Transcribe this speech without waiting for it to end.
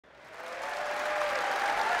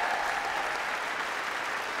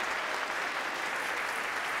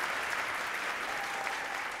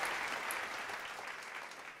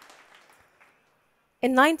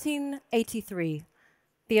In 1983,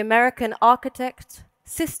 the American architect,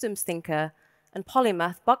 systems thinker, and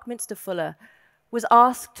polymath Buckminster Fuller was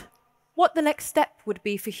asked what the next step would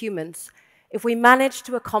be for humans if we managed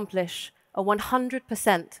to accomplish a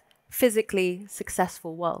 100% physically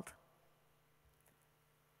successful world.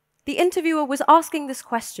 The interviewer was asking this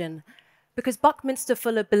question because Buckminster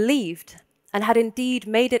Fuller believed, and had indeed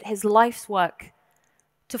made it his life's work,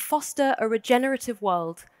 to foster a regenerative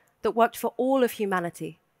world that worked for all of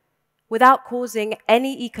humanity without causing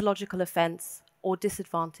any ecological offense or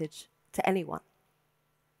disadvantage to anyone.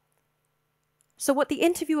 So what the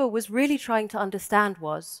interviewer was really trying to understand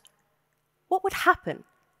was, what would happen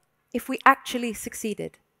if we actually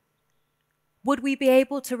succeeded? Would we be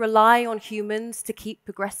able to rely on humans to keep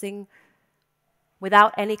progressing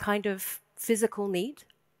without any kind of physical need?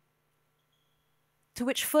 To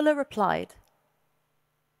which Fuller replied,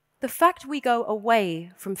 the fact we go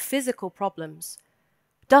away from physical problems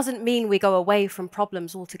doesn't mean we go away from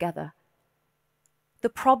problems altogether. The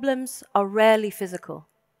problems are rarely physical.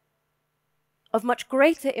 Of much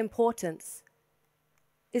greater importance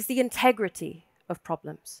is the integrity of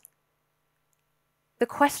problems. The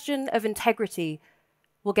question of integrity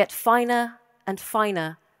will get finer and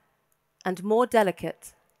finer and more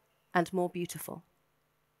delicate and more beautiful.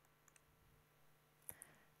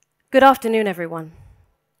 Good afternoon, everyone.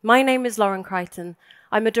 My name is Crichton.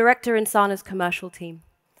 I'm a director in Sana's commercial team.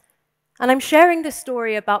 And I'm sharing this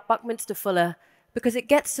story about Buckminster Fuller because it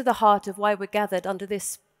gets to the heart of why we're gathered under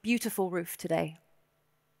this beautiful roof today.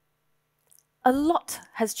 A lot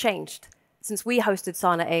has changed since we hosted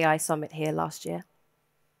Sana AI Summit here last year.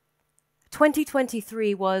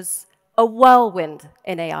 2023 was a whirlwind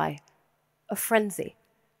in AI, a frenzy.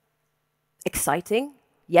 Exciting,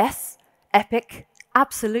 yes. Epic,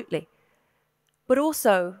 absolutely. But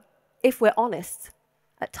also, if we're honest,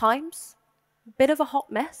 at times, a bit of a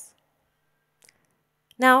hot mess.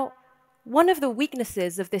 Now, one of the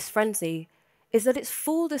weaknesses of this frenzy is that it's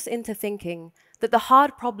fooled us into thinking that the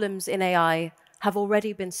hard problems in AI have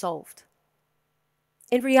already been solved.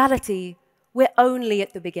 In reality, we're only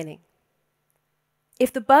at the beginning.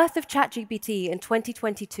 If the birth of ChatGPT in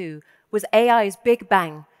 2022 was AI's big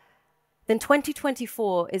bang, then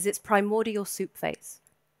 2024 is its primordial soup phase.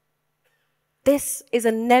 This is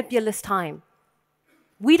a nebulous time.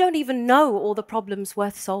 We don't even know all the problems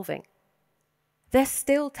worth solving. They're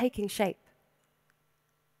still taking shape.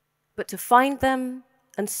 But to find them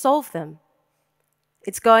and solve them,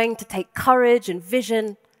 it's going to take courage and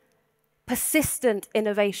vision, persistent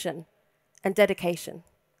innovation and dedication.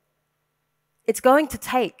 It's going to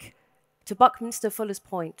take, to Buckminster Fuller's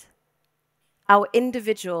point, our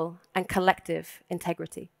individual and collective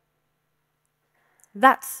integrity.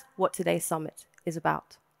 That's what today's summit is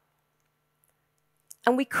about.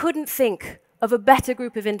 And we couldn't think of a better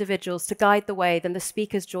group of individuals to guide the way than the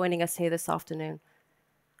speakers joining us here this afternoon.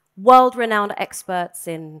 World-renowned experts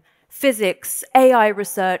in physics, AI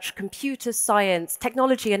research, computer science,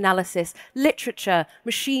 technology analysis, literature,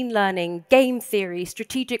 machine learning, game theory,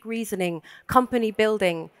 strategic reasoning, company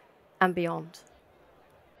building, and beyond.